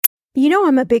You know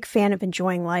I'm a big fan of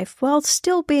enjoying life while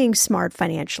still being smart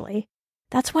financially.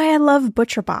 That's why I love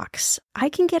ButcherBox. I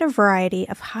can get a variety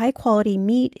of high-quality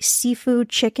meat, seafood,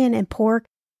 chicken, and pork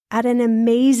at an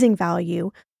amazing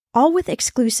value, all with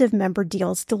exclusive member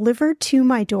deals delivered to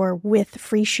my door with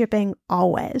free shipping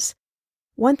always.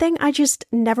 One thing I just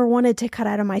never wanted to cut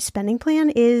out of my spending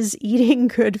plan is eating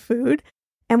good food.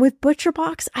 And with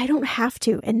ButcherBox, I don't have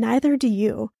to, and neither do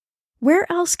you. Where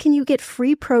else can you get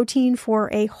free protein for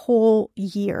a whole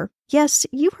year? Yes,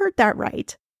 you heard that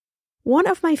right. One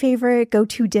of my favorite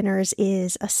go-to dinners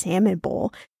is a salmon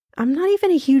bowl. I'm not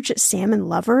even a huge salmon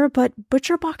lover, but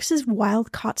ButcherBox's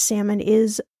wild-caught salmon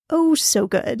is oh so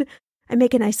good. I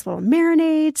make a nice little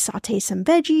marinade, saute some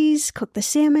veggies, cook the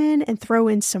salmon, and throw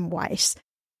in some rice.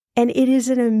 And it is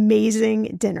an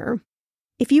amazing dinner.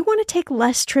 If you want to take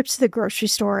less trips to the grocery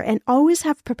store and always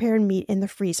have prepared meat in the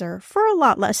freezer for a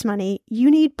lot less money,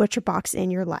 you need ButcherBox in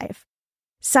your life.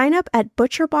 Sign up at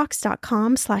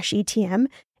butcherbox.com/ETM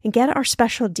and get our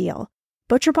special deal.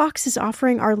 ButcherBox is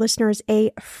offering our listeners a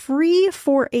free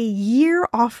for a year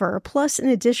offer plus an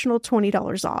additional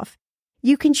 $20 off.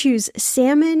 You can choose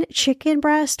salmon, chicken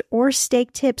breast, or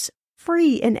steak tips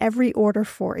free in every order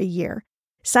for a year.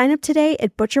 Sign up today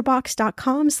at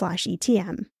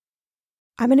butcherbox.com/ETM.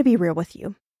 I'm going to be real with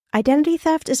you. Identity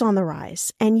theft is on the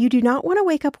rise, and you do not want to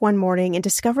wake up one morning and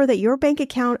discover that your bank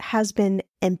account has been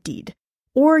emptied,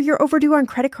 or you're overdue on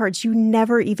credit cards you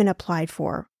never even applied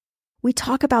for. We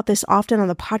talk about this often on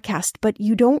the podcast, but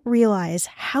you don't realize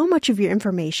how much of your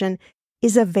information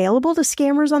is available to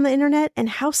scammers on the internet and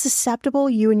how susceptible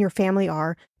you and your family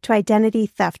are to identity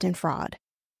theft and fraud.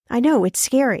 I know, it's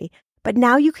scary, but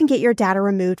now you can get your data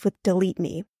removed with Delete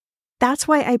Me. That's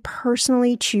why I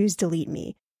personally choose Delete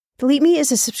Me. Delete Me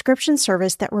is a subscription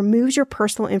service that removes your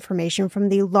personal information from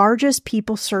the largest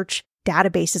people search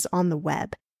databases on the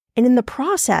web, and in the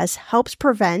process helps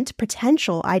prevent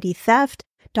potential ID theft,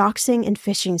 doxing, and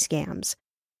phishing scams.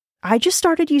 I just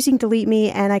started using Delete Me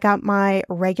and I got my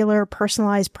regular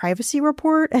personalized privacy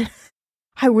report and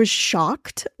I was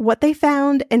shocked what they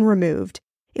found and removed.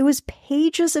 It was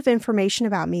pages of information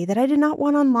about me that I did not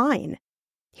want online.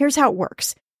 Here's how it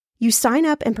works. You sign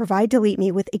up and provide Delete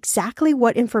Me with exactly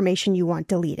what information you want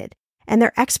deleted, and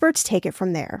their experts take it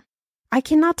from there. I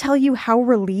cannot tell you how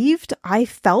relieved I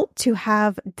felt to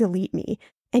have Delete Me.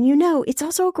 And you know, it's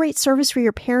also a great service for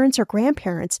your parents or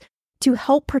grandparents to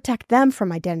help protect them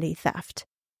from identity theft.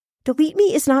 Delete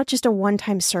Me is not just a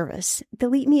one-time service.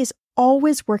 Delete Me is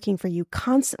always working for you,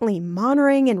 constantly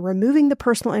monitoring and removing the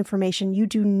personal information you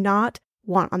do not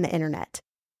want on the internet.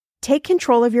 Take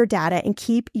control of your data and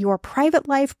keep your private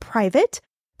life private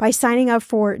by signing up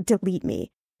for Delete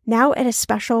Me, now at a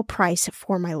special price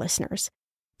for my listeners.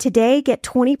 Today, get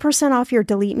 20% off your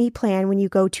Delete Me plan when you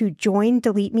go to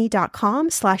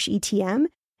joindeleteme.com/ETM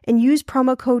and use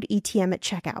promo code ETM at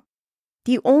checkout.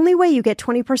 The only way you get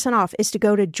 20% off is to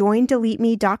go to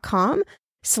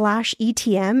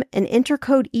joindeleteme.com/ETM and enter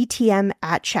code ETM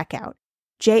at checkout.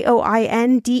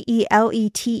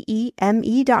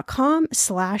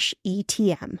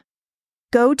 joindeleteme.com/ETM.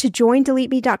 Go to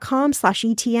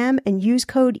joindeleteme.com/ETM and use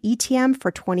code ETM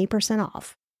for 20%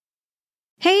 off.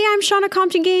 Hey, I'm Shauna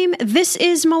Compton Game. This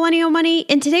is Millennial Money,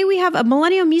 and today we have a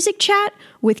Millennial Music Chat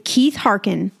with Keith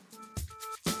Harkin.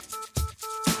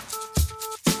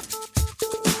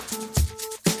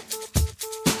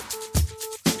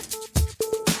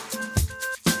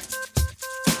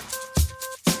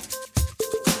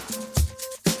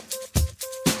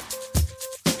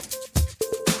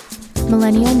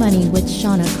 Millennial Money with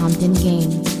Shauna Compton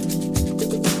Game.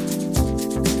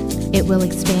 It will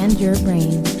expand your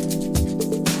brain.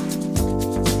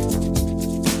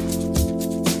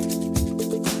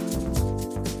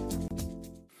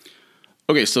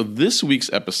 Okay, so this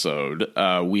week's episode,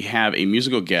 we have a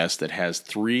musical guest that has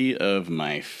three of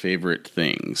my favorite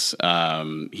things.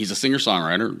 He's a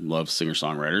singer-songwriter, loves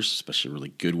singer-songwriters, especially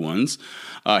really good ones.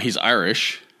 He's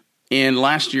Irish, and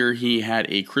last year he had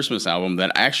a Christmas album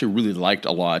that I actually really liked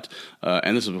a lot,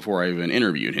 and this is before I even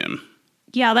interviewed him.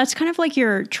 Yeah, that's kind of like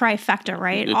your trifecta,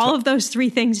 right? All of those three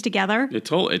things together. It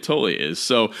totally is.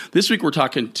 So this week we're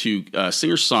talking to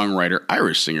singer-songwriter,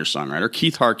 Irish singer-songwriter,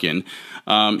 Keith Harkin.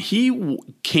 He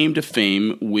came to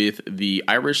fame with the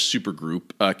Irish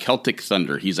supergroup Celtic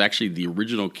Thunder. He's actually the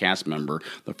original cast member,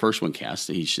 the first one cast,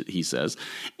 he says.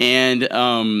 And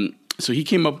So he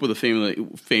came up with a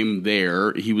fame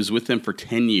there. He was with them for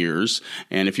 10 years.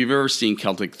 And if you've ever seen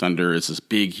Celtic Thunder, it's this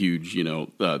big, huge, they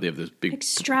have this big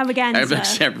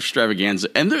extravaganza.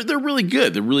 And they're really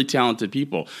good. They're really talented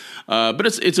people. But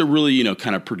it's a really,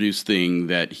 kind of produced thing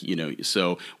that,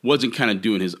 so wasn't kind of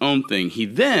doing his own thing. He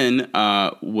then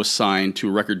was signed to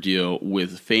a record deal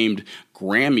with famed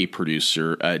Grammy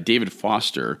producer David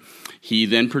Foster. He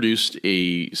then produced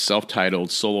a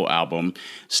self-titled solo album,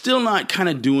 still not kind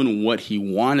of doing what he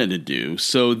wanted to do.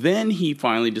 So then he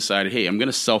finally decided, hey, I'm going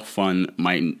to self-fund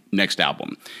my next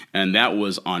album. And that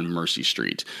was On Mercy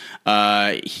Street.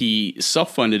 He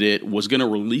self-funded it, was going to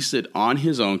release it on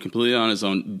his own, completely on his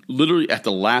own, literally at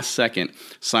the last second,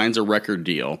 signs a record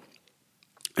deal.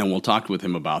 And we'll talk with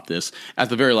him about this at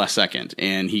the very last second.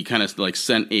 And he kind of like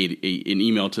sent an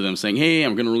email to them saying, hey,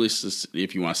 I'm going to release this.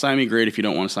 If you want to sign me, great. If you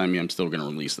don't want to sign me, I'm still going to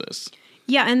release this.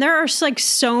 Yeah, and there are like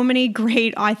so many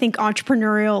great, I think,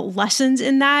 entrepreneurial lessons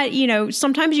in that.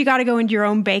 Sometimes you got to go into your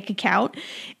own bank account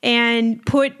and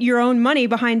put your own money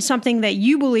behind something that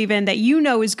you believe in, that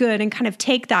is good, and kind of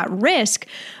take that risk.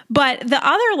 But the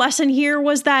other lesson here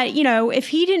was that, if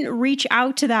he didn't reach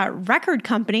out to that record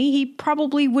company, he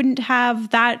probably wouldn't have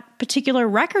that particular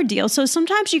record deal. So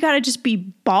sometimes you got to just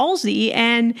be ballsy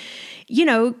and,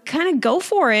 kind of go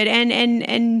for it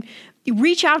and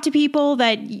reach out to people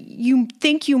that you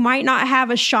think you might not have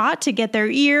a shot to get their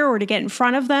ear or to get in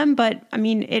front of them. But I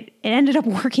mean, it ended up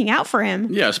working out for him.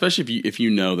 Yeah, especially if you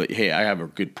know that, hey, I have a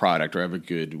good product or I have a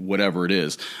good whatever it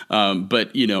is.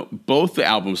 But both the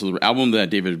albums, so the album that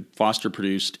David Foster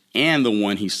produced and the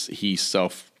one he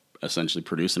self essentially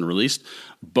produced and released,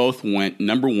 both went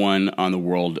number one on the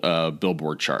world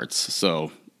Billboard charts.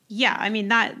 So yeah, I mean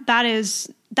that is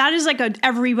like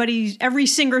every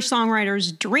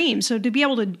singer-songwriter's dream. So to be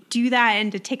able to do that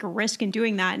and to take a risk in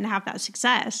doing that and have that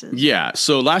success. Yeah.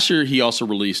 So last year he also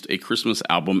released a Christmas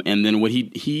album. And then what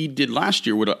he did last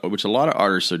year, which a lot of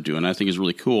artists are doing, I think is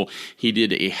really cool, he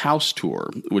did a house tour,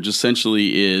 which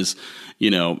essentially is,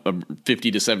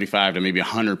 50 to 75 to maybe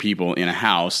 100 people in a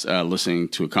house listening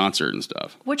to a concert and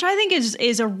stuff. Which I think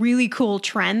is a really cool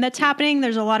trend that's happening.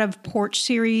 There's a lot of porch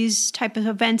series type of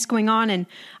events going on. And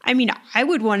I mean, I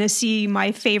would want to see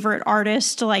my favorite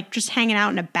artist like just hanging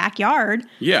out in a backyard.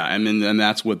 Yeah, and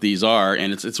that's what these are.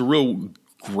 And it's a real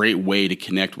great way to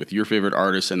connect with your favorite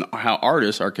artists and how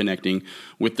artists are connecting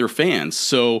with their fans.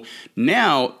 So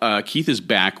now Keith is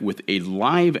back with a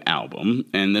live album,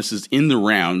 and this is In the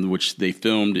Round, which they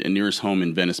filmed near his home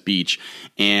in Venice Beach.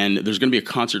 And there's going to be a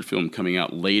concert film coming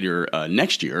out later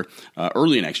next year,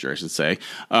 early next year, I should say.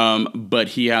 But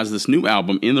he has this new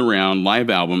album, In the Round, live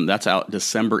album, that's out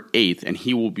December 8th, and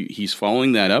he's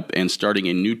following that up and starting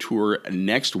a new tour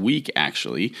next week,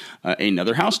 actually,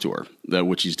 another house tour,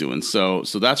 which he's doing. So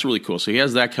that's really cool. So he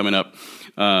has that coming up.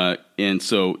 And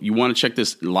so you want to check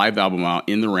this live album out,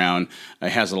 In the Round. It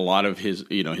has a lot of his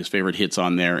favorite hits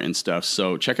on there and stuff.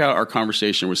 So check out our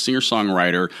conversation with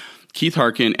singer-songwriter Keith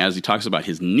Harkin as he talks about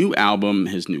his new album,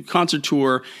 his new concert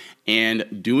tour,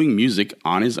 and doing music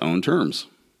on his own terms.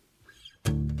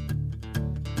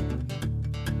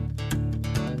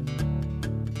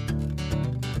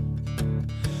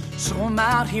 So I'm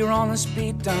out here on this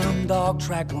beat down dog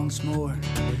track once more.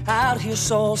 Out here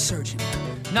soul searching,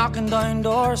 knocking down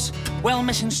doors. Well,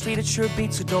 Mission Street, it sure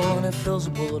beats a door and it fills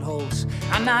with bullet holes.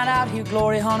 I'm not out here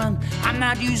glory hunting, I'm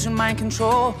not using mind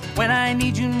control. When I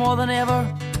need you more than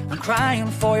ever, I'm crying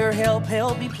for your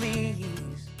help me please.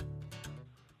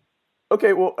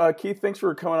 Okay, well, Keith, thanks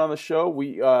for coming on the show.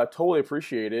 We totally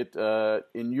appreciate it.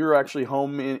 And you're actually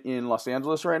home in Los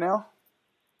Angeles right now?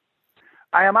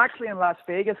 I am actually in Las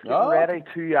Vegas getting ready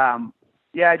to,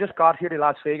 I just got here to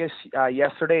Las Vegas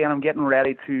yesterday, and I'm getting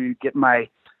ready to get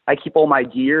I keep all my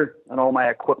gear and all my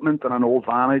equipment in an old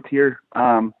van out here.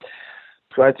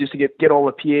 So I have just to get all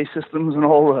the PA systems and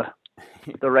all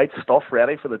the right stuff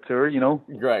ready for the tour,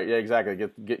 Right, yeah, exactly.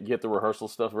 Get the rehearsal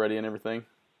stuff ready and everything.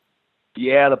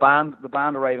 Yeah, the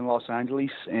band arrive in Los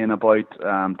Angeles in about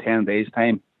 10 days'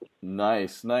 time.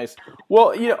 Nice.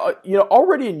 Well,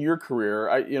 already in your career,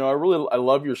 I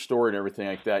love your story and everything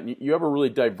like that. You have a really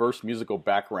diverse musical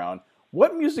background.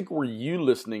 What music were you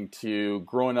listening to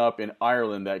growing up in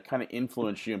Ireland that kind of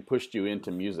influenced you and pushed you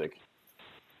into music?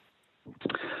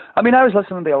 I mean, I was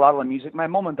listening to a lot of the music. My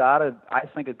mum and dad I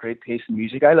think, a great taste in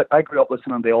music. I grew up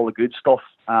listening to all the good stuff.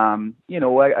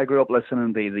 I grew up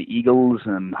listening to the Eagles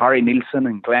and Harry Nilsson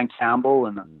and Glenn Campbell,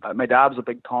 and my dad was a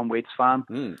big Tom Waits fan.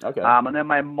 Okay. And then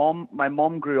my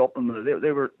mum grew up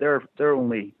they're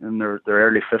only in their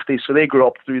early 50s, so they grew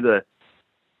up through the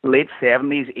late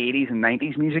 70s, 80s, and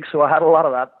 90s music. So I had a lot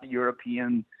of that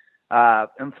European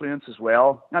influence as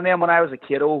well. And then when I was a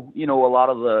kiddo, a lot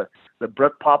of the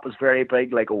Britpop was very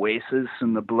big, like Oasis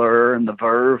and the Blur and the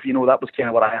Verve. That was kind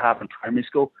of what I had in primary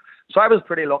school. So I was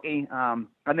pretty lucky. And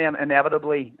then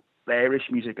inevitably, the Irish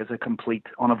music is a complete,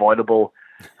 unavoidable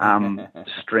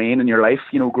strain in your life,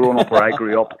 growing up where I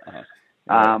grew up.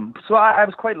 So I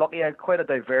was quite lucky. I had quite a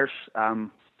diverse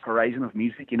horizon of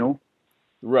music,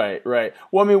 Right.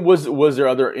 Well, I mean, was there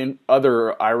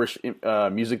other Irish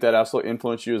music that also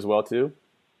influenced you as well too?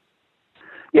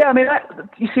 Yeah, I mean,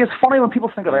 you see, it's funny when people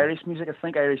think of Irish music. I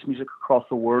think Irish music across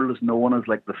the world is known as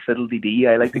like the fiddle-dee-dee,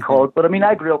 I like to call it. But I mean,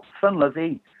 I grew up Thin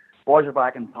Lizzy, Boys Are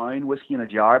Back in Town, Whiskey in a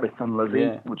Jar by Thin Lizzy,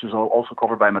 which is also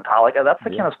covered by Metallica. That's the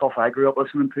kind of stuff I grew up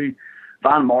listening to.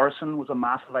 Van Morrison was a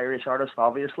massive Irish artist,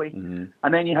 obviously.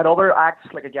 And then you had other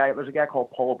acts, like there's a guy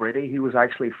called Paul Brady, who was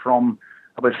actually from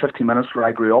about 15 minutes where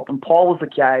I grew up. And Paul was the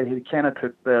guy who kind of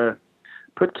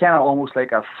put kind of almost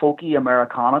like a folky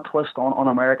Americana twist on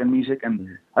American music.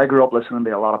 And I grew up listening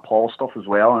to a lot of Paul stuff as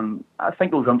well. And I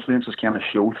think those influences kind of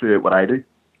show through what I do.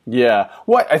 Yeah,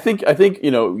 well, I think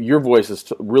your voice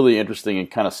is really interesting and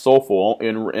kind of soulful,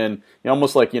 and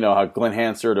almost like how Glenn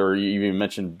Hansard or you even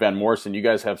mentioned Van Morrison. You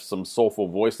guys have some soulful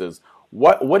voices.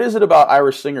 What is it about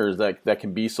Irish singers that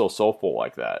can be so soulful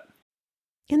like that?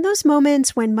 In those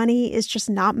moments when money is just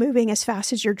not moving as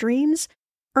fast as your dreams,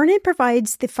 Earnin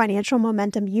provides the financial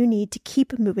momentum you need to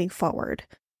keep moving forward.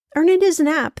 Earnin is an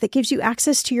app that gives you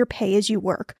access to your pay as you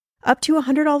work, up to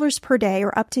 $100 per day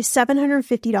or up to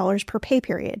 $750 per pay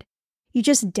period. You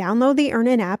just download the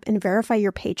Earnin app and verify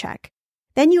your paycheck.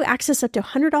 Then you access up to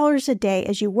 $100 a day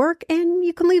as you work, and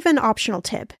you can leave an optional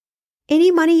tip.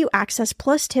 Any money you access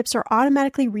plus tips are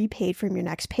automatically repaid from your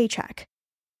next paycheck.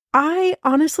 I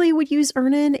honestly would use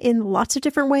Earnin in lots of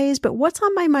different ways, but what's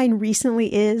on my mind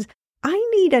recently is I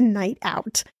need a night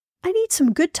out. I need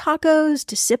some good tacos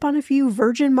to sip on a few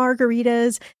virgin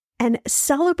margaritas and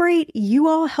celebrate you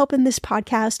all helping this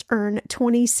podcast earn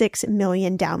 26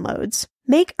 million downloads.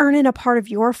 Make Earnin a part of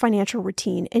your financial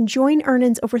routine and join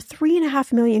Earnin's over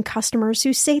 3.5 million customers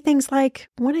who say things like,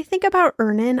 when I think about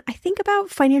Earnin, I think about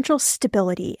financial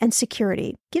stability and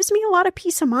security. Gives me a lot of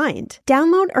peace of mind.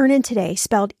 Download Earnin today,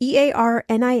 spelled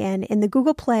EARNIN, in the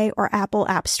Google Play or Apple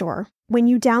App Store. When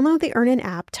you download the Earnin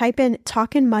app, type in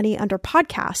Talkin' Money under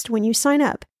podcast when you sign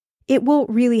up. It will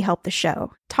really help the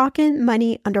show. Talkin'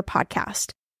 Money under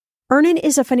podcast. Earnin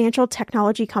is a financial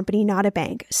technology company, not a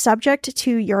bank, subject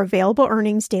to your available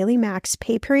earnings, daily max,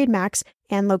 pay period max,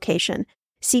 and location.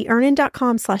 See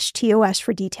earnin.com/TOS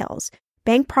for details.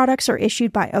 Bank products are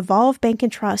issued by Evolve Bank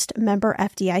and Trust, member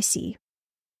FDIC.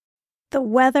 The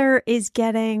weather is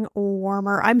getting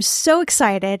warmer. I'm so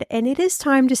excited, and it is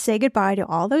time to say goodbye to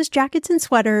all those jackets and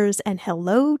sweaters and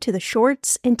hello to the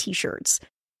shorts and t-shirts.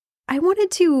 I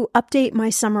wanted to update my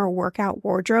summer workout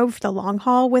wardrobe for the long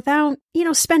haul without,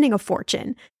 spending a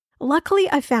fortune. Luckily,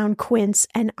 I found Quince,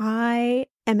 and I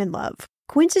am in love.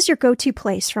 Quince is your go-to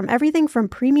place from everything from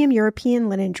premium European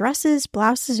linen dresses,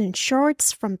 blouses, and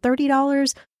shorts from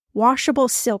 $30, washable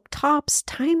silk tops,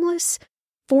 timeless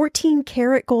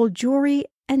 14-karat gold jewelry,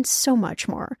 and so much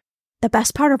more. The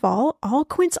best part of all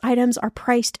Quince items are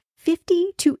priced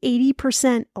 50 to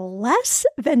 80% less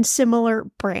than similar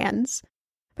brands.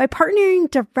 By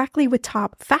partnering directly with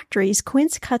top factories,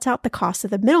 Quince cuts out the cost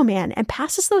of the middleman and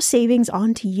passes those savings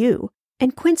on to you.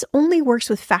 And Quince only works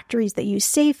with factories that use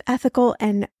safe, ethical,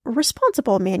 and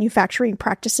responsible manufacturing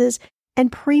practices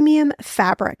and premium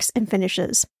fabrics and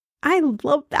finishes. I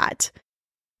love that.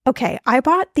 Okay, I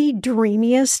bought the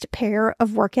dreamiest pair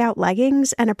of workout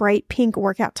leggings and a bright pink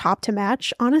workout top to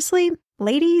match. Honestly,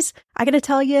 ladies, I gotta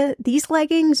tell you, these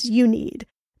leggings you need.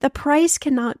 The price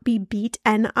cannot be beat,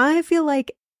 and I feel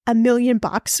like $1 million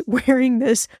wearing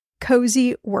this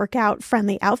cozy workout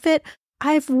friendly outfit.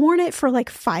 I've worn it for like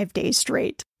 5 days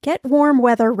straight. Get warm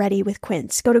weather ready with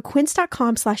Quince. Go to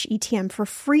quince.com/ETM for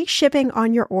free shipping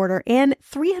on your order and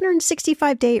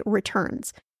 365-day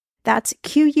returns. That's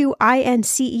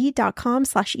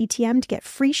QUINCE.com/ETM to get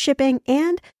free shipping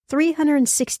and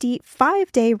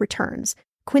 365-day returns.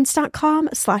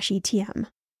 Quince.com/ETM.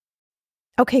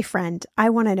 Okay, friend,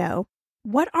 I want to know,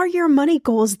 what are your money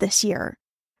goals this year?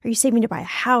 Are you saving to buy a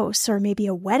house or maybe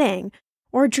a wedding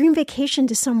or a dream vacation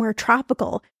to somewhere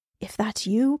tropical? If that's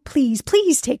you, please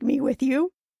take me with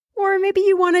you. Or maybe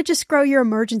you want to just grow your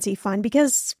emergency fund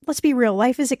because, let's be real,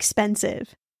 life is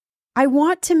expensive. I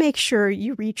want to make sure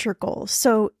you reach your goals,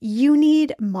 so you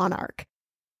need Monarch.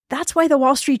 That's why the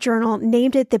Wall Street Journal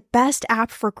named it the best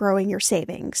app for growing your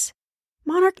savings.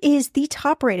 Monarch is the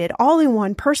top-rated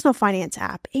all-in-one personal finance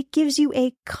app. It gives you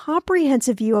a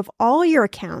comprehensive view of all your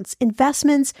accounts,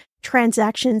 investments,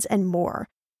 transactions, and more.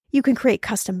 You can create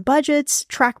custom budgets,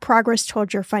 track progress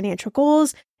towards your financial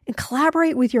goals, and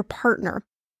collaborate with your partner.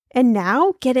 And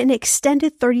now get an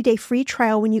extended 30-day free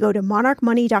trial when you go to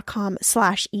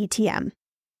monarchmoney.com/ETM.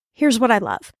 Here's what I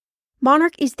love.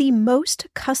 Monarch is the most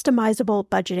customizable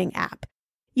budgeting app.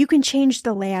 You can change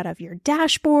the layout of your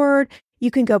dashboard.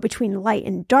 You can go between light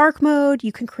and dark mode.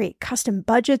 You can create custom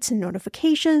budgets and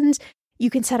notifications. You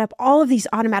can set up all of these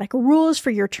automatic rules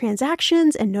for your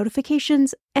transactions and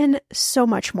notifications, and so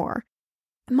much more.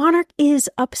 Monarch is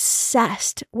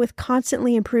obsessed with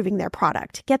constantly improving their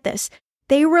product. Get this.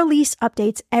 They release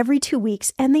updates every 2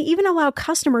 weeks, and they even allow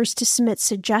customers to submit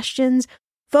suggestions,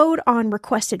 vote on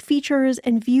requested features,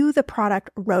 and view the product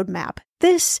roadmap.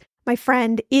 This, my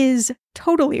friend, is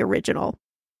totally original.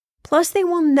 Plus, they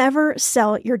will never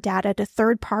sell your data to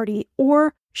third party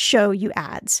or show you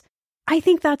ads. I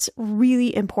think that's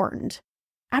really important.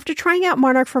 After trying out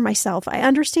Monarch for myself, I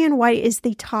understand why it is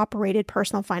the top-rated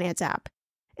personal finance app.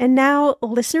 And now,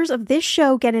 listeners of this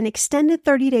show get an extended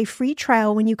 30-day free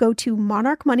trial when you go to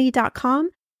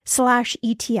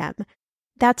monarchmoney.com/ETM.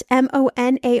 That's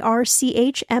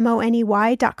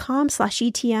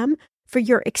monarchmoney.com/ETM for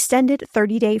your extended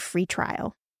 30-day free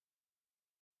trial.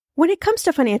 When it comes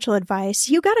to financial advice,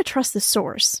 you gotta trust the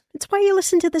source. It's why you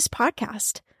listen to this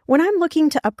podcast. When I'm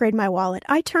looking to upgrade my wallet,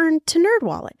 I turn to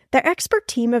NerdWallet. Their expert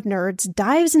team of nerds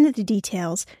dives into the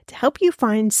details to help you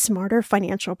find smarter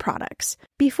financial products.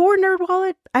 Before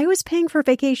NerdWallet, I was paying for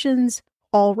vacations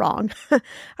all wrong.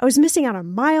 I was missing out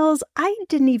on miles I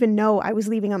didn't even know I was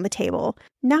leaving on the table.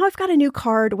 Now I've got a new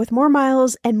card with more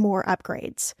miles and more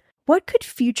upgrades. What could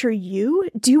future you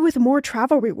do with more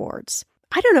travel rewards?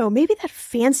 I don't know, maybe that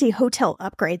fancy hotel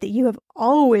upgrade that you have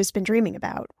always been dreaming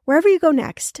about. Wherever you go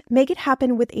next, make it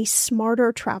happen with a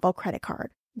smarter travel credit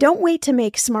card. Don't wait to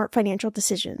make smart financial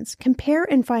decisions. Compare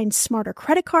and find smarter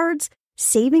credit cards,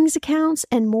 savings accounts,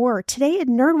 and more today at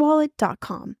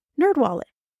nerdwallet.com. NerdWallet.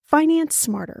 Finance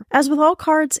smarter. As with all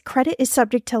cards, credit is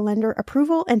subject to lender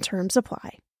approval and terms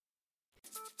apply.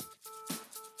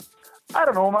 I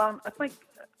don't know, man.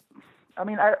 I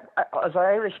mean, as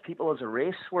Irish people, as a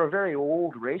race, we're a very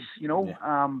old race, you know,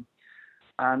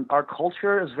 and our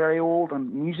culture is very old,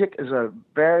 and music is a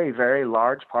very, very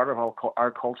large part of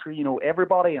our culture. You know,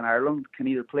 everybody in Ireland can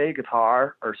either play a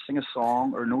guitar or sing a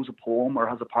song or knows a poem or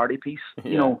has a party piece,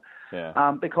 you know,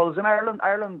 because in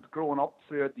Ireland growing up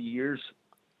throughout the years,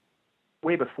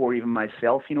 way before even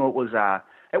myself, you know, it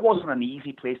wasn't an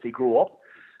easy place to grow up,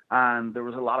 and there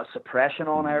was a lot of suppression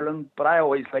on Ireland, but I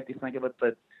always like to think of it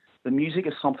that the music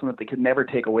is something that they could never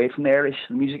take away from the Irish.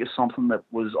 The music is something that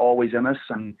was always in us,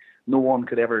 and no one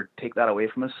could ever take that away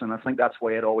from us. And I think that's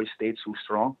why it always stayed so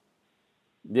strong.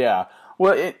 Yeah.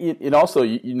 Well, it also,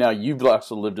 now you've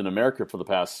also lived in America for the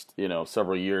past,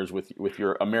 several years with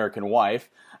your American wife.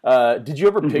 Did you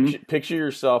ever picture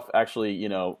yourself actually,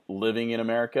 living in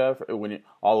America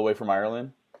all the way from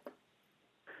Ireland?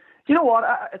 You know what?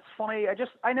 It's funny.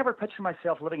 I never pictured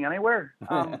myself living anywhere.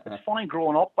 It's funny,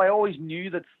 growing up, I always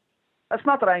knew that. It's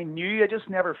not that I knew. I just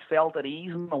never felt at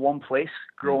ease in the one place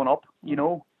growing up. You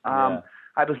know, I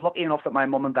was lucky enough that my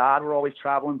mum and dad were always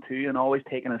traveling too, and always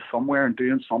taking us somewhere and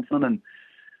doing something. And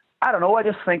I don't know. I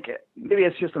just think maybe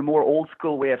it's just a more old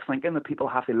school way of thinking that people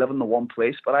have to live in the one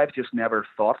place. But I've just never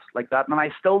thought like that, and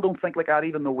I still don't think like that.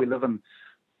 Even though we have a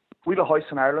house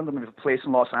in Ireland and we have a place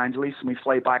in Los Angeles, and we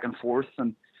fly back and forth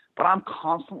But I'm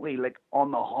constantly like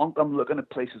on the hunt. I'm looking at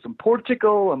places in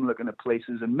Portugal. I'm looking at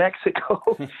places in Mexico.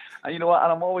 and and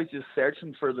I'm always just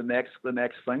searching for the next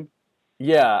thing.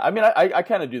 Yeah, I mean, I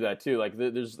kind of do that too. Like,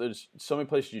 there's so many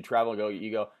places you travel and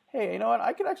you go, hey, you know what?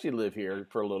 I could actually live here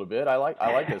for a little bit. I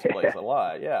like this place a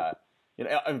lot. Yeah,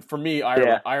 and for me,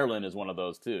 Ireland is one of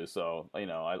those too. So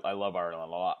I love Ireland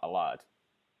a lot.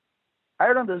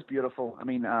 Ireland is beautiful. I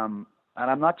mean, and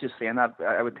I'm not just saying that.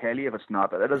 I would tell you if it's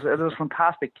not. But it is a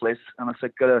fantastic place, and it's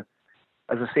got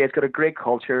it's got a great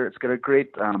culture. It's got a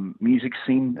great music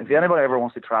scene. If anybody ever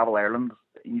wants to travel Ireland,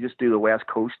 you just do the West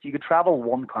Coast. You could travel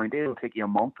one county. It'll take you a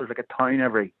month. There's like a town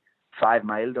every 5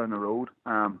 miles down the road.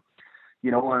 And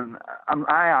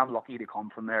I am lucky to come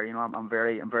from there. I'm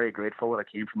very grateful that I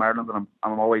came from Ireland, and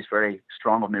I'm always very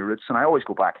strong on my roots, and I always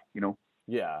go back.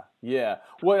 Yeah.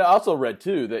 Well, I also read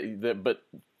too that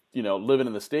living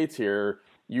in the States here,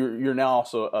 you're now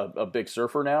also a big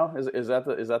surfer now. Is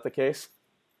that the case?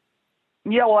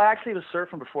 Yeah, well, I actually was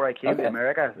surfing before I came to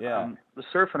America. Yeah. The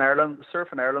surf in Ireland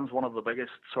is one of the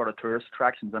biggest sort of tourist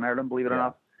attractions in Ireland, believe it or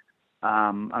not.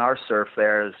 And our surf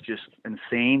there is just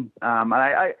insane. And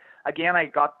I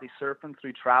got the surfing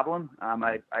through traveling.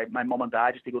 My mum and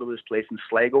dad used to go to this place in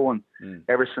Sligo, and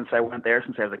ever since I went there,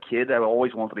 since I was a kid, I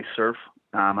always wanted to surf.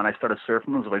 And I started surfing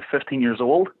when I was about 15 years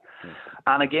old.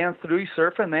 And again, through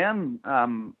surfing then,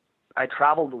 I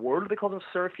traveled the world because of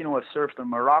surf. You know, I've surfed in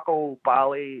Morocco,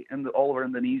 Bali, all over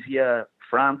Indonesia,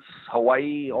 France,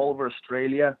 Hawaii, all over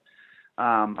Australia.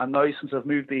 And now since I've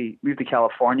moved to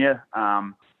California,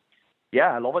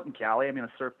 yeah, I love it in Cali. I mean, I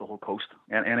surf the whole coast,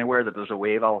 and anywhere that there's a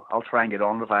wave, I'll try and get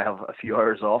on if I have a few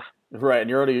hours off. Right, and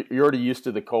you're already used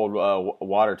to the cold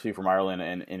water too from Ireland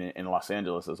and in Los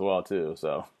Angeles as well too.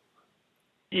 So.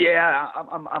 Yeah,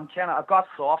 I'm kind of, I've got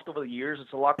soft over the years.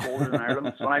 It's a lot colder in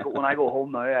Ireland. So when I go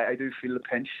home now, I do feel the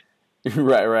pinch.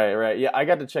 Right. Yeah, I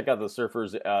got to check out the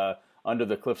surfers under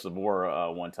the Cliffs of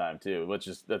Moher one time too, which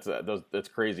is that's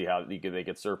crazy how they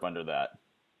could surf under that.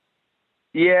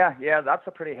 Yeah, that's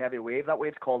a pretty heavy wave. That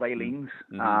wave's called Eileen's.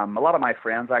 Mm-hmm. A lot of my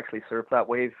friends actually surf that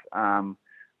wave.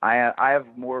 I have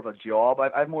more of a job. I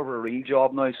have more of a real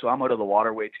job now, so I'm out of the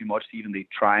water way too much to even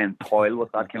try and toil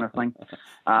with that kind of thing.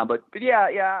 But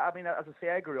yeah. I mean, as I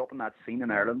say, I grew up in that scene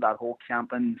in Ireland, that whole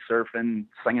camping, surfing,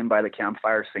 singing by the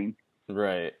campfire scene.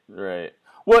 Right.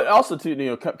 Well, also too, you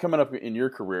know, coming up in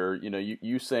your career, you know,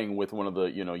 you sang with one of the,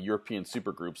 you know, European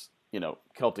supergroups, you know,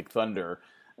 Celtic Thunder,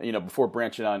 you know, before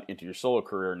branching on into your solo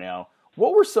career now.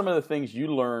 What were some of the things you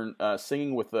learned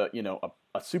singing with a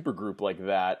supergroup like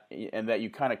that, and that you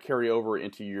kind of carry over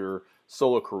into your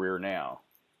solo career now?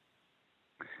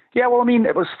 Yeah, well, I mean,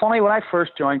 it was funny when I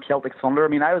first joined Celtic Thunder. I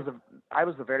mean, I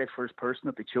was the very first person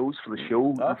that they chose for the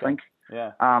show. Okay. I think.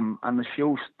 Yeah. And the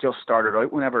show just started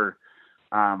out whenever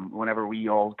we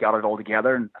all got it all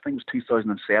together, and I think it was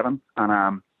 2007.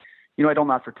 And you know, I'd done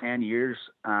that for 10 years,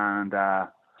 and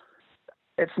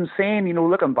it's insane. You know,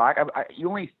 looking back,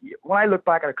 when I look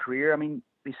back at a career, I mean,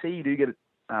 they say you do get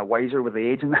wiser with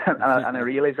age, and I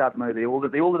realize that now. The older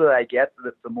that I get,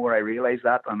 the more I realize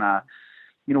that. And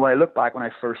you know, when I look back when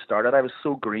I first started, I was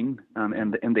so green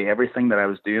into everything that I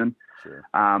was doing. Sure.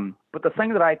 But the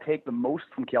thing that I take the most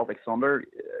from Celtic Thunder,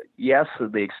 yes,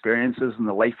 the experiences and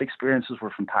the life experiences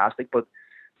were fantastic, but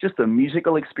just the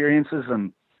musical experiences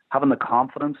and having the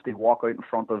confidence to walk out in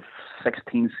front of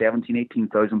 16, 17,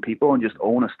 18,000 people and just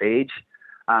own a stage.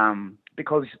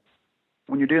 Because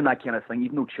when you're doing that kind of thing,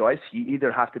 you've no choice. You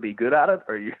either have to be good at it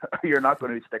or you're not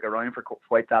going to stick around for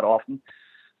quite that often.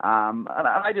 And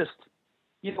I just,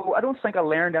 you know, I don't think I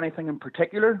learned anything in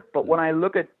particular, but when I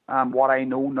look at what I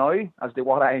know now as to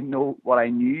what I knew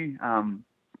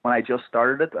when I just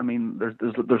started it, I mean,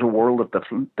 there's a world of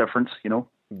difference, you know.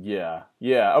 Yeah.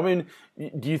 I mean,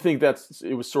 do you think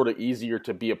it was sort of easier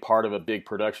to be a part of a big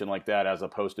production like that as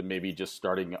opposed to maybe just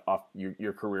starting off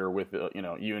your career with you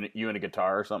know, you and a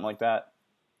guitar or something like that?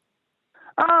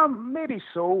 Maybe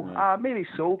so.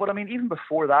 But I mean, even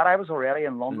before that, I was already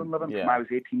in London living from I was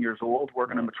 18 years old,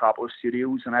 working in Metropolis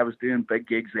Studios, and I was doing big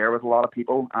gigs there with a lot of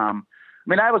people. I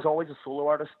mean, I was always a solo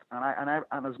artist,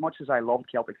 and as much as I loved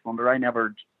Celtic Thunder, I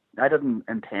didn't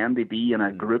intend to be in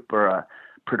a group or a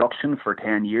production for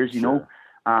 10 years. You know,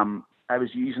 I was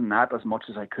using that as much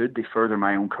as I could to further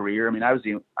my own career. I mean, I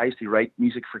used to write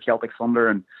music for Celtic Thunder,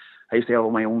 and I used to have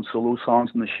all my own solo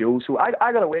songs in the show. So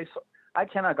I got away. So I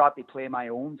kind of got to play my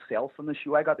own self in the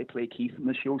show. I got to play Keith in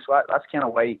the show. So that's kind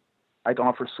of why I done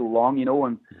it for so long, you know.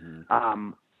 And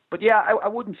but yeah, I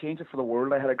wouldn't change it for the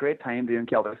world. I had a great time doing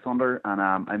Celtic Thunder, and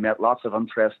I met lots of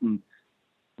interesting,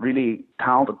 really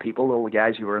talented people, all the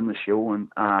guys who were in the show, and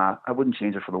I wouldn't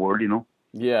change it for the world, you know.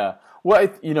 Yeah. Well,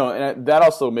 you know, and that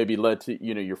also maybe led to,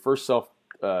 you know, your first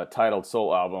self-titled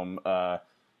soul album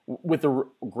with the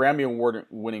Grammy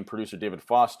Award-winning producer David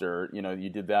Foster. You know, you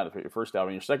did that for your first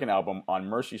album. Your second album, On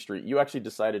Mercy Street, you actually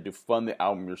decided to fund the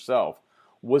album yourself.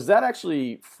 Was that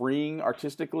actually freeing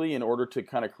artistically in order to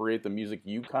kind of create the music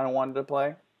you kind of wanted to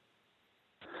play?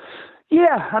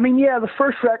 Yeah, I mean, the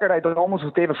first record I did almost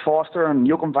was David Foster, and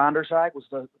Joachim van der Zaag was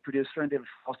the producer, and David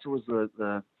Foster was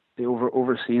the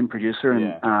overseeing producer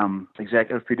and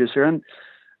executive producer, and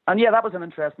yeah, that was an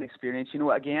interesting experience. You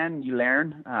know, again, you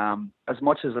learn. As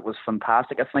much as it was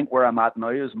fantastic, I think where I'm at now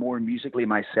is more musically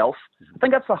myself. I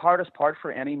think that's the hardest part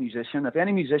for any musician. If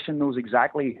any musician knows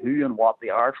exactly who and what they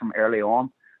are from early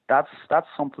on, that's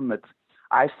something that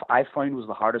I found was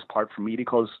the hardest part for me,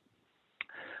 because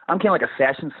I'm kind of like a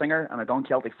session singer, and I've done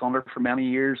Celtic Thunder for many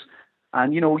years.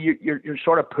 And, you know, you're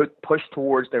sort of pushed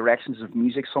towards directions of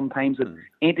music sometimes that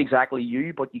ain't exactly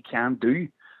you, but you can do.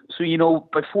 So, you know,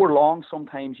 before long,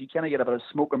 sometimes you kind of get a bit of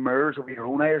smoke and mirrors over your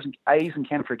own eyes and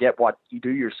kind of forget what you do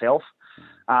yourself.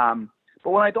 But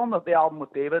when I done the album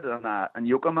with David and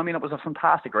Joachim, I mean, it was a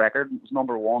fantastic record. It was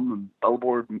number one on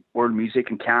Billboard World Music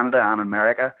in Canada and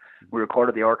America. We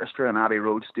recorded the orchestra in Abbey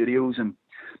Road Studios.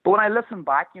 But when I listen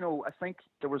back, you know, I think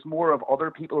there was more of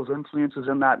other people's influences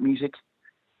in that music,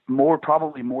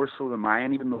 probably more so than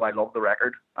mine, even though I love the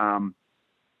record.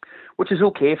 which is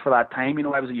okay for that time. You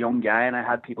know, I was a young guy and I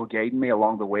had people guiding me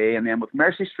along the way. And then with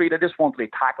Mercy Street, I just wanted to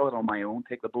tackle it on my own,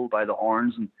 take the bull by the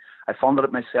horns, and I funded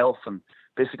it myself and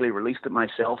basically released it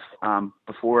myself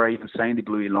before I even signed the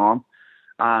Bluey Long.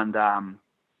 And I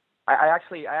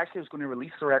actually was going to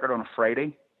release the record on a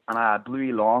Friday, and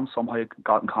Bluey Long somehow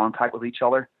got in contact with each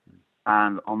other.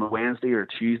 And on the Wednesday or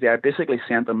Tuesday, I basically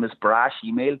sent them this brash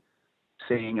email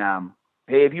saying,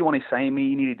 hey, if you want to sign me,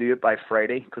 you need to do it by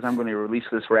Friday because I'm going to release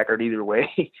this record either way.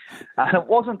 And it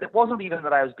wasn't even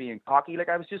that I was being cocky. Like,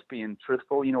 I was just being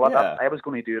truthful. You know what? I was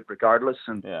going to do it regardless.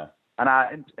 And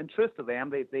in truth to them,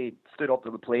 they stood up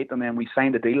to the plate, and then we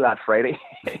signed a deal that Friday.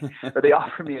 Or they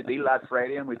offered me a deal that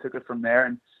Friday, and we took it from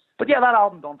there. But yeah, that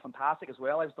album done fantastic as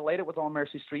well. I was delighted with On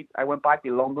Mercy Street. I went back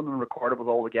to London and recorded with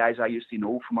all the guys I used to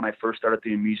know from when I first started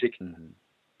doing music.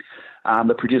 Mm-hmm.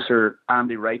 The producer,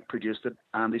 Andy Wright, produced it.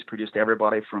 Andy's produced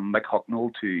everybody from Mick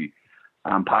Hucknall to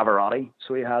Pavarotti.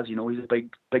 So he has, you know, he's a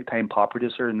big time pop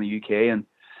producer in the UK.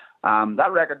 And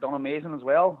that record done amazing as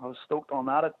well. I was stoked on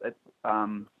that. It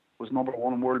was number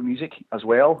one in world music as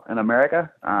well in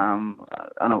America. And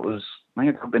it was, I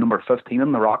think it could be number 15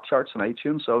 in the rock charts on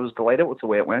iTunes. So I was delighted with the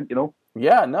way it went, you know.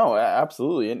 Yeah, no,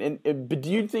 absolutely. But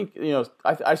do you think, you know,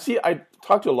 I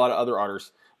talk to a lot of other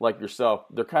artists like yourself.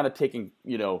 They're kind of taking,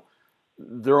 you know,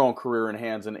 their own career in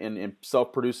hands and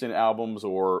self-producing albums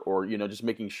or, you know, just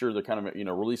making sure they're kind of, you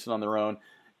know, releasing on their own.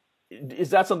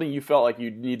 Is that something you felt like you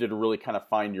needed to really kind of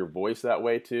find your voice that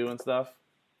way too and stuff?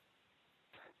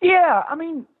 Yeah, I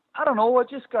mean, I don't know. I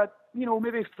just got, you know,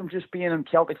 maybe from just being in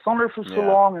Celtic Thunder for so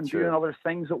long and doing other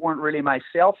things that weren't really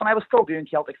myself. And I was still doing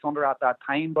Celtic Thunder at that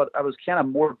time, but I was kind of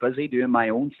more busy doing my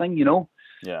own thing, you know.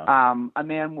 Yeah. And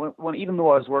then when even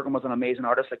though I was working with an amazing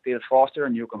artist like David Foster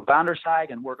and Joachim van der Sag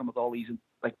and working with all these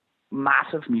like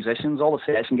massive musicians, all the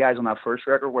session guys on that first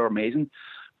record were amazing.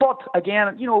 But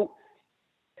again, you know,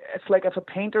 it's like if a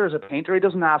painter is a painter, he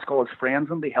doesn't ask all his friends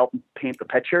and they help him paint the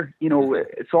picture. You know,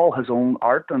 it's all his own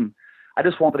art, and I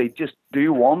just wanted to just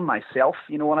do one myself,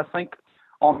 you know. And I think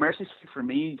On Mercy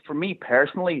Street for me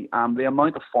personally, the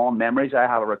amount of fond memories I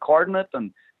have of recording it,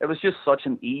 and it was just such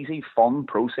an easy, fun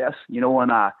process, you know.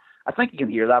 And I think you can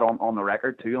hear that on the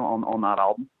record too, on that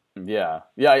album. Yeah,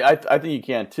 I think you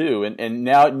can too. And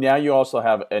now you also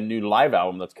have a new live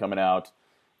album that's coming out.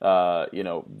 You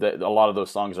know, a lot of those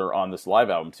songs are on this live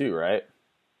album too, right?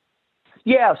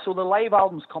 Yeah, so the live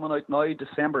album's coming out now,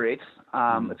 December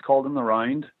 8th. It's called In the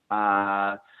Round.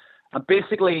 And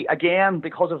basically, again,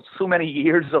 because of so many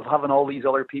years of having all these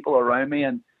other people around me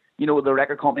and, you know, the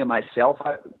record company and myself,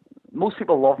 most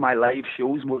people love my live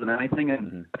shows more than anything.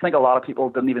 And I think a lot of people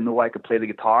didn't even know I could play the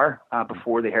guitar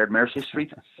before they heard Mercy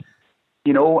Street.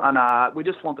 You know, and we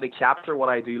just wanted to capture what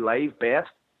I do live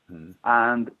best.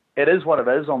 And it is what it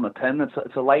is on the tin.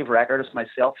 It's a live record. It's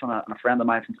myself and a friend of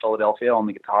mine from Philadelphia on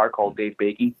the guitar called Dave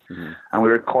Bakey. And we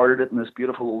recorded it in this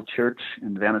beautiful old church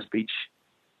in Venice Beach,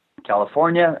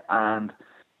 California. And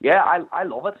yeah, I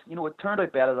love it. You know, it turned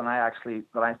out better than I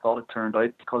thought it turned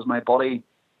out, because my buddy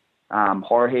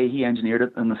Jorge, he engineered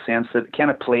it in the sense that it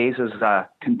kind of plays as a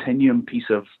continuum piece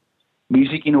of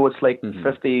music. You know, it's like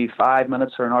 55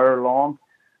 minutes or an hour long.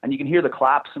 And you can hear the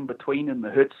claps in between and the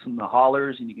hoots and the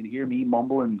hollers, and you can hear me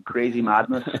mumbling crazy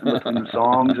madness in between the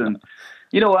songs. And,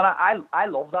 you know, and I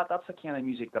love that. That's the kind of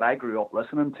music that I grew up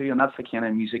listening to, and that's the kind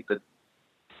of music that,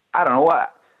 I don't know,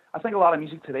 I think a lot of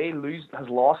music today has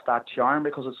lost that charm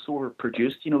because it's so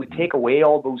overproduced. You know, we take away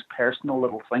all those personal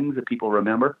little things that people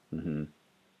remember.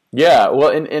 Yeah, well,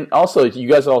 and also, you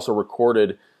guys also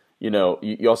recorded, you know,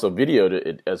 you also videoed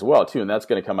it as well, too, and that's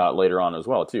going to come out later on as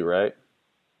well, too, right?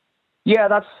 Yeah,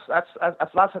 that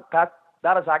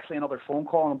is actually another phone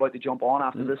call I'm about to jump on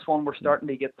after this one. We're starting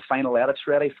to get the final edits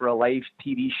ready for a live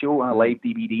TV show and a live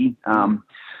DVD. And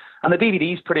the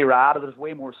DVD is pretty rad. There's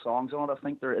way more songs on it. I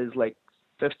think there is like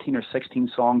 15 or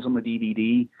 16 songs on the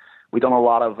DVD. We've done a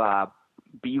lot of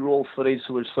B-roll footage,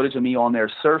 so there's footage of me on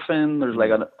there surfing. There's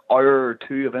like an hour or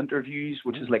two of interviews,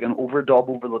 which is like an overdub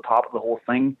over the top of the whole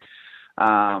thing.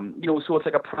 You know, so it's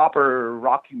like a proper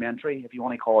rockumentary, if you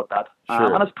want to call it that.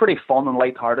 Sure. And it's pretty fun and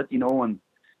lighthearted, you know, and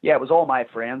yeah, it was all my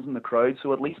friends in the crowd,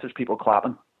 so at least there's people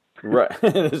clapping. Right.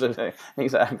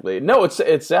 Exactly. No, it's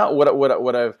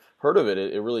what I've heard of it.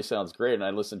 It really sounds great, and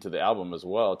I listened to the album as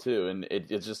well too, and it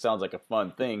just sounds like a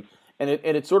fun thing. And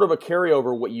it's sort of a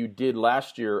carryover what you did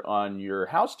last year on your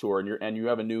house tour, and you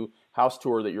have a new house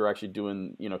tour that you're actually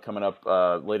doing, you know, coming up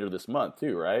later this month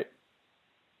too, right?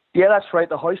 Yeah, that's right.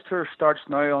 The house tour starts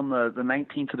now on the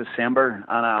 19th of December.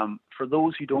 And for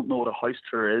those who don't know what a house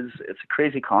tour is, it's a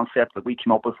crazy concept that we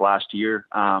came up with last year.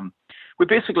 we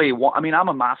basically want, I mean, I'm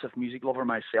a massive music lover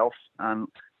myself, and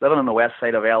living on the west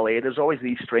side of LA, there's always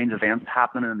these strange events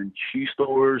happening in shoe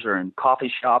stores or in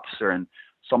coffee shops or in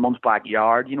someone's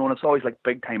backyard, you know, and it's always like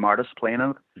big time artists playing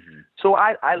it. So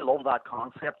I love that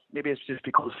concept. Maybe it's just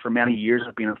because for many years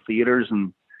I've been in theaters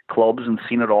and clubs and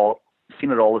seen it all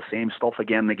the same stuff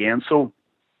again and again. So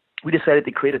we decided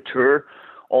to create a tour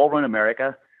all around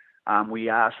America. We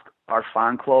asked our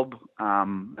fan club,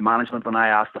 the management and I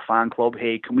asked the fan club,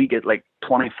 hey, can we get like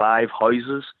 25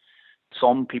 houses?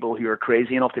 Some people who are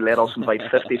crazy enough to let us invite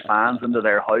 50 fans into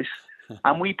their house.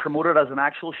 And we promote it as an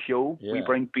actual show. Yeah. We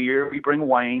bring beer, we bring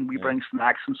wine, we bring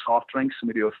snacks and soft drinks, and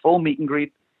we do a full meet and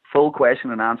greet, full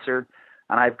question and answer.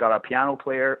 And I've got a piano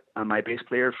player and my bass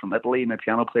player from Italy, my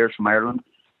piano player from Ireland.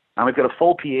 And we've got a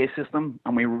full PA system,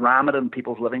 and we ram it in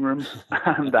people's living rooms.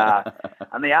 and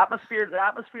the atmosphere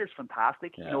is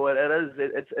fantastic. Yeah. You know,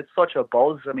 it's such a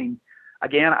buzz. I mean,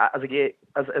 again,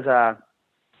 as a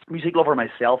music lover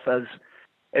myself,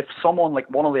 if someone like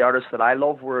one of the artists that I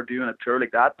love were doing a tour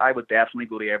like that, I would definitely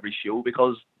go to every show,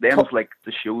 because them's like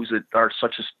the shows that are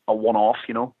such a one-off,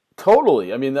 you know.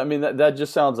 Totally. I mean that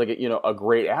just sounds like a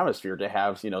great atmosphere to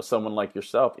have someone like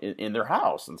yourself in their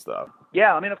house and stuff.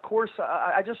 Yeah, I mean, of course,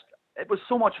 it was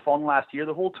so much fun last year.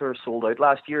 The whole tour sold out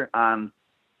last year, and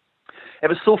it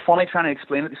was so funny trying to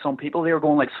explain it to some people. They were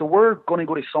going like, so we're going to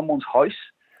go to someone's house,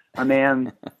 and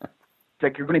then.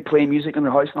 Like, you're going to play music in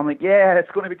their house, and I'm like, yeah, it's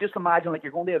going to be, just imagine, like,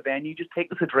 you're going to a venue, just take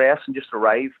this address and just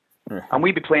arrive, and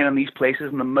we'd be playing in these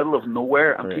places in the middle of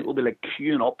nowhere, and people would be, like,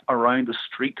 queuing up around the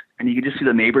street, and you could just see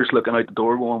the neighbours looking out the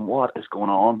door going, what is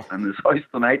going on in this house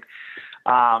tonight?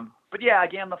 But, yeah,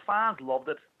 again, the fans loved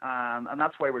it, and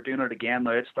that's why we're doing it again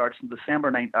now. It starts in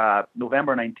November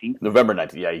 19th. November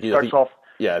 19th, yeah. It starts off.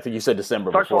 Yeah, I think you said December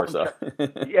before, so.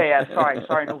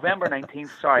 Sorry, November 19th.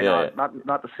 Sorry,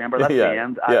 not December. That's the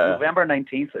end. November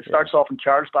 19th. It starts off in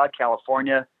Carlsbad,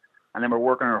 California, and then we're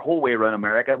working our whole way around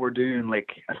America. We're doing,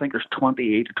 like, I think there's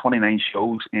 28 to 29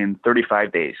 shows in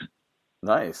 35 days.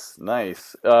 Nice.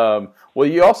 Well,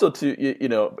 you also,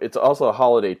 it's also a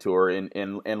holiday tour,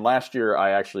 and last year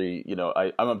I actually,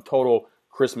 I'm a total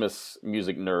Christmas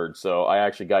music nerd, so I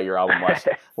actually got your album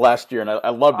last year, and I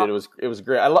loved it. It was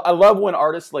great. I love when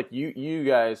artists like you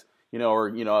guys,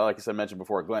 or like I said, mentioned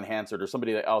before, Glenn Hansard or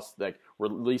somebody else that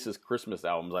releases Christmas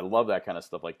albums. I love that kind of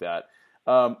stuff like that.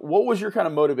 What was your kind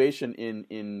of motivation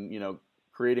in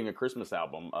creating a Christmas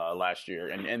album last year,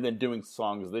 and then doing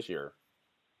songs this year?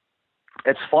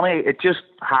 It's funny. It just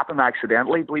happened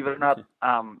accidentally, believe it or not.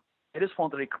 I just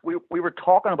wanted to. We were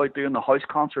talking about doing the house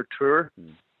concert tour.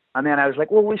 And then I was like,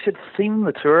 well, we should theme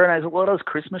the tour. And I was like, well, it was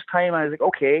Christmas time. And I was like,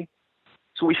 okay.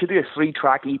 So we should do a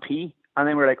 3-track EP. And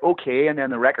then we were like, okay. And then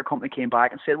the record company came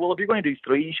back and said, well, if you're going to do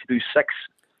 3, you should do 6.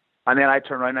 And then I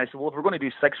turned around and I said, well, if we're going to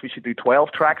do 6, we should do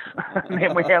 12 tracks. And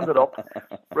then we ended up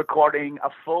recording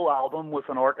a full album with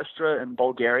an orchestra in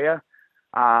Bulgaria.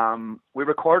 We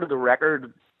recorded the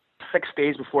record 6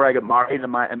 days before I got married in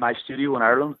my studio in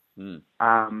Ireland.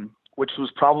 Which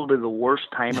was probably the worst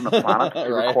time on the planet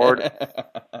to record.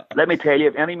 Let me tell you,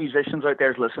 if any musicians out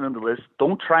there is listening to this,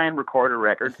 don't try and record a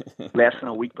record less than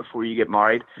a week before you get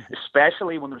married,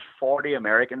 especially when there's 40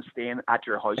 Americans staying at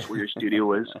your house where your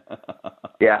studio is.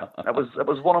 Yeah, that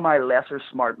was one of my lesser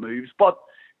smart moves, but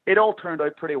it all turned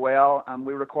out pretty well, and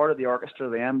we recorded the orchestra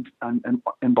then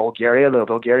in Bulgaria, the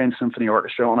Bulgarian Symphony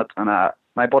Orchestra on it, and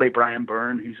my buddy Brian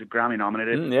Byrne, who's a Grammy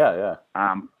nominated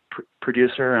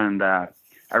producer and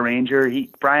arranger.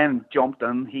 Brian jumped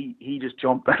in. He just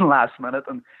jumped in last minute,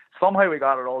 and somehow we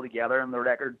got it all together. And the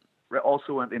record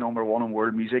also went to #1 in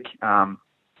world music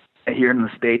here in the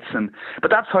States.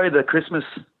 But that's how the Christmas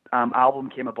album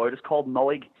came about. It's called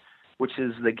Nullig, which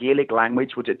is the Gaelic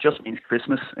language, which it just means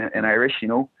Christmas in Irish,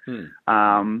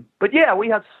 But yeah, we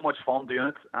had so much fun doing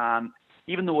it. And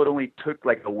even though it only took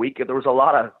like a week, there was a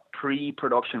lot of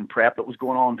pre-production prep that was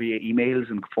going on via emails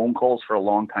and phone calls for a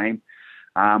long time.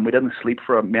 We didn't sleep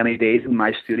for many days in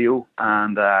my studio,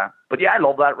 but yeah, I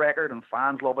love that record, and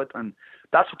fans love it, and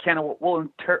that's what kind of we'll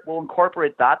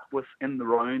incorporate that within the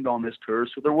round on this tour.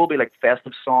 So there will be like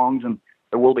festive songs, and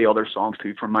there will be other songs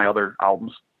too from my other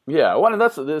albums. Yeah, well, and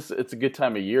it's a good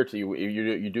time of year to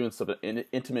you're doing an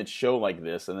intimate show like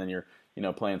this, and then you're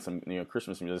playing some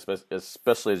Christmas music,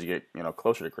 especially as you get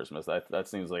closer to Christmas. That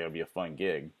seems like it'll be a fun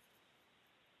gig.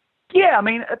 Yeah, I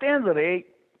mean, at the end of the day,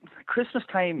 Christmas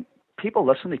time, people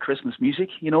listen to Christmas music,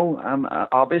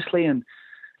 obviously, and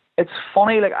it's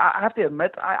funny. Like, I have to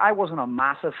admit, I wasn't a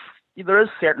massive. There is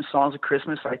certain songs of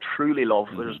Christmas I truly love.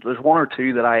 There's one or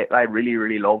two that I really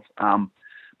really love.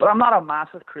 But I'm not a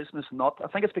massive Christmas nut. I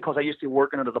think it's because I used to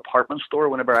work in a department store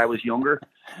whenever I was younger,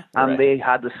 and they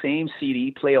had the same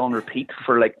CD play on repeat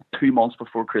for like 2 months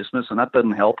before Christmas, and that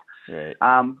didn't help. Right.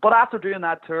 But after doing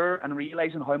that tour and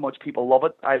realizing how much people love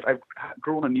it, I've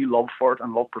grown a new love for it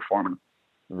and love performing.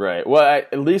 Right. Well,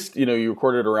 at least, you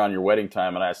recorded it around your wedding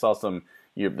time, and I saw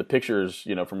the pictures,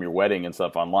 from your wedding and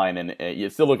stuff online, and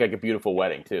it still looked like a beautiful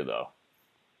wedding too, though.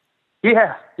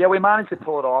 Yeah, we managed to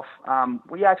pull it off.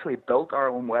 We actually built our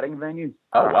own wedding venue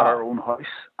at our own house,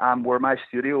 where my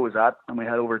studio was at, and we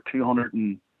had over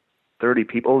 230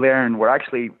 people there, and we're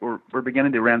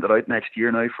beginning to rent it out next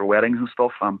year now for weddings and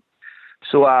stuff.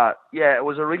 So it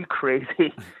was a really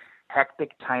crazy,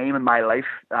 hectic time in my life,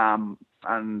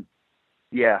 and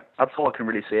yeah, that's all I can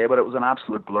really say, but it was an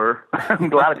absolute blur. I'm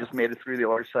glad I just made it through the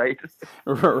other side.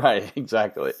 Right,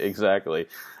 exactly.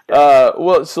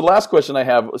 Well, so last question I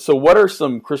have. So what are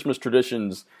some Christmas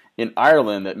traditions in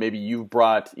Ireland that maybe you've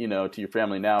brought, to your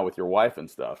family now with your wife and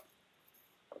stuff?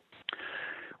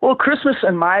 Well, Christmas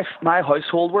in my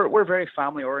household, we're very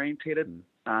family orientated,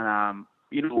 and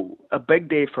a big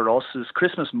day for us is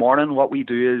Christmas morning. What we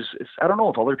do is I don't know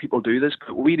if other people do this,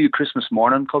 but we do Christmas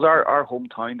morning because our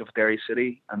hometown of Derry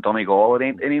City and Donegal, it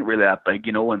ain't really that big,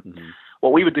 and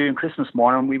what we would do in Christmas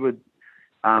morning, we would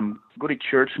go to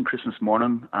church on Christmas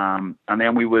morning, and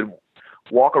then we would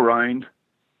go around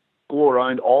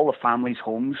all the family's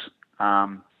homes,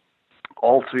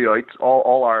 all throughout,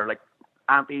 all our like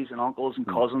aunties and uncles and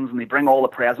cousins, and they bring all the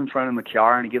presents around in the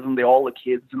car, and they give them to all the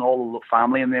kids and all the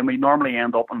family, and then we normally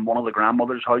end up in one of the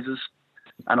grandmothers' houses,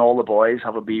 and all the boys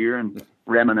have a beer and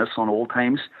reminisce on old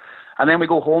times, and then we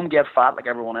go home, get fat like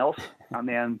everyone else, and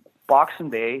then Boxing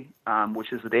Day,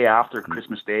 which is the day after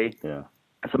Christmas Day,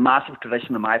 it's a massive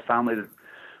tradition in my family that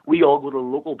we all go to the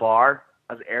local bar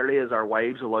as early as our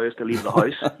wives allow us to leave the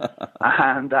house,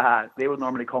 and they would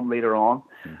normally come later on,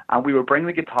 and we would bring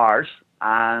the guitars,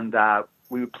 and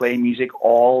we would play music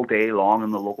all day long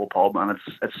in the local pub, and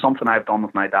it's something I've done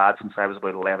with my dad since I was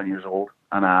about 11 years old,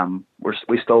 and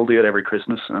we still do it every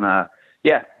Christmas, and that's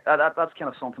kind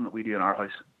of something that we do in our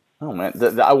house. Oh man,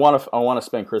 I want to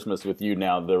spend Christmas with you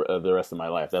now the rest of my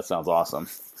life. That sounds awesome.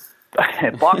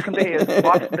 Boxing Day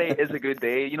is a good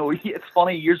day. It's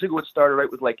funny. Years ago, it started out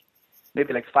with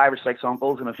maybe 5 or 6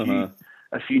 uncles and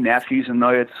a few nephews, and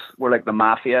now we're like the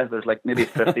mafia. There's maybe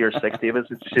 50 or 60 of us.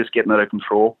 It's just getting out of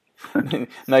control.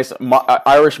 Nice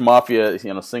Irish mafia,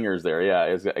 singers there. Yeah,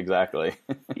 exactly.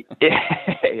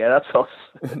 yeah, that's us.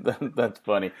 That's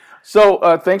funny.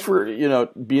 So thanks for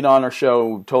being on our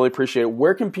show. Totally appreciate it.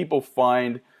 Where can people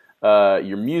find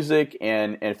your music,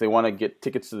 and if they want to get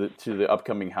tickets to the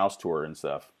upcoming house tour and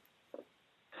stuff?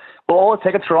 Well, all the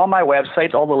tickets are on my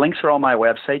website. All the links are on my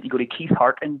website. You go to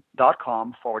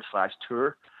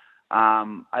keithharkin.com/tour.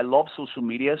 I love social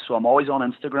media, so I'm always on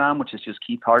Instagram, which is just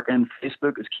Keith Harkin.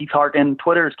 Facebook is Keith Harkin.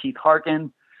 Twitter is Keith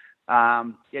Harkin.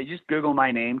 You just Google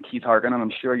my name, Keith Harkin, and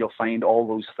I'm sure you'll find all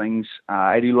those things.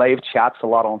 I do live chats a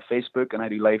lot on Facebook, and I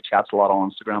do live chats a lot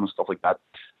on Instagram and stuff like that.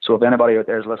 So if anybody out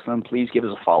there is listening, please give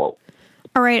us a follow.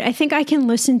 All right. I think I can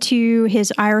listen to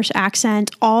his Irish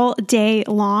accent all day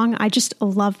long. I just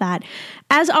love that.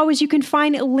 As always, you can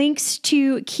find links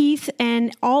to Keith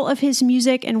and all of his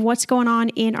music and what's going on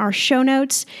in our show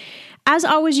notes. As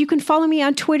always, you can follow me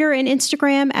on Twitter and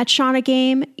Instagram at Shauna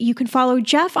Game. You can follow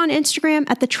Jeff on Instagram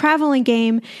at The Traveling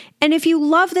Game. And if you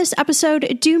love this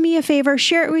episode, do me a favor,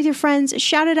 share it with your friends,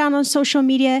 shout it out on social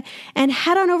media, and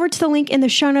head on over to the link in the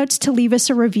show notes to leave us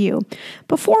a review.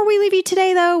 Before we leave you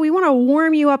today, though, we want to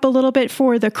warm you up a little bit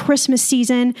for the Christmas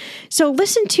season. So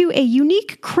listen to a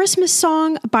unique Christmas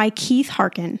song by Keith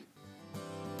Harkin.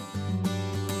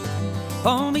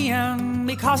 Oh, me and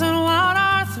me cousin Lord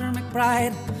Arthur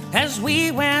McBride, as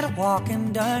we went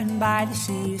walking down by the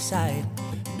seaside.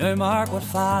 Now mark what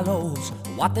follows,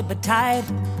 what they betide,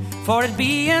 for it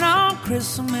being on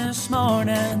Christmas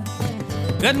morning.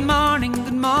 Good morning,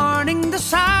 the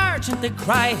sergeant did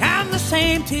cry, and the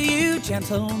same to you,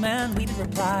 gentlemen, we'd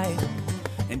reply.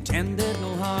 Intended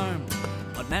no harm,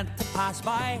 but meant to pass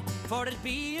by, for it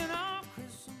being on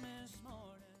Christmas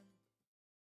morning.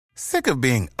 Sick of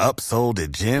being upsold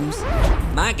at gyms?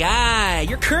 My guy,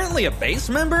 you're currently a base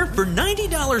member? For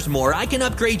 $90 more, I can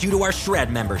upgrade you to our Shred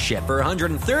membership. For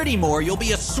 $130 more, you'll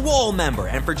be a Swole member.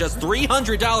 And for just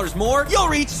 $300 more, you'll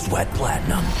reach Sweat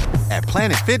Platinum. At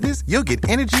Planet Fitness, you'll get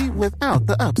energy without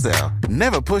the upsell.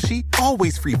 Never pushy,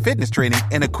 always free fitness training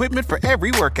and equipment for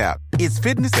every workout. It's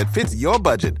fitness that fits your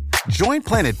budget. Join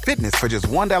Planet Fitness for just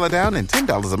 $1 down and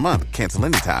 $10 a month. Cancel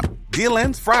anytime. Deal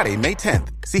ends Friday, May 10th.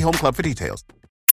 See Home Club for details.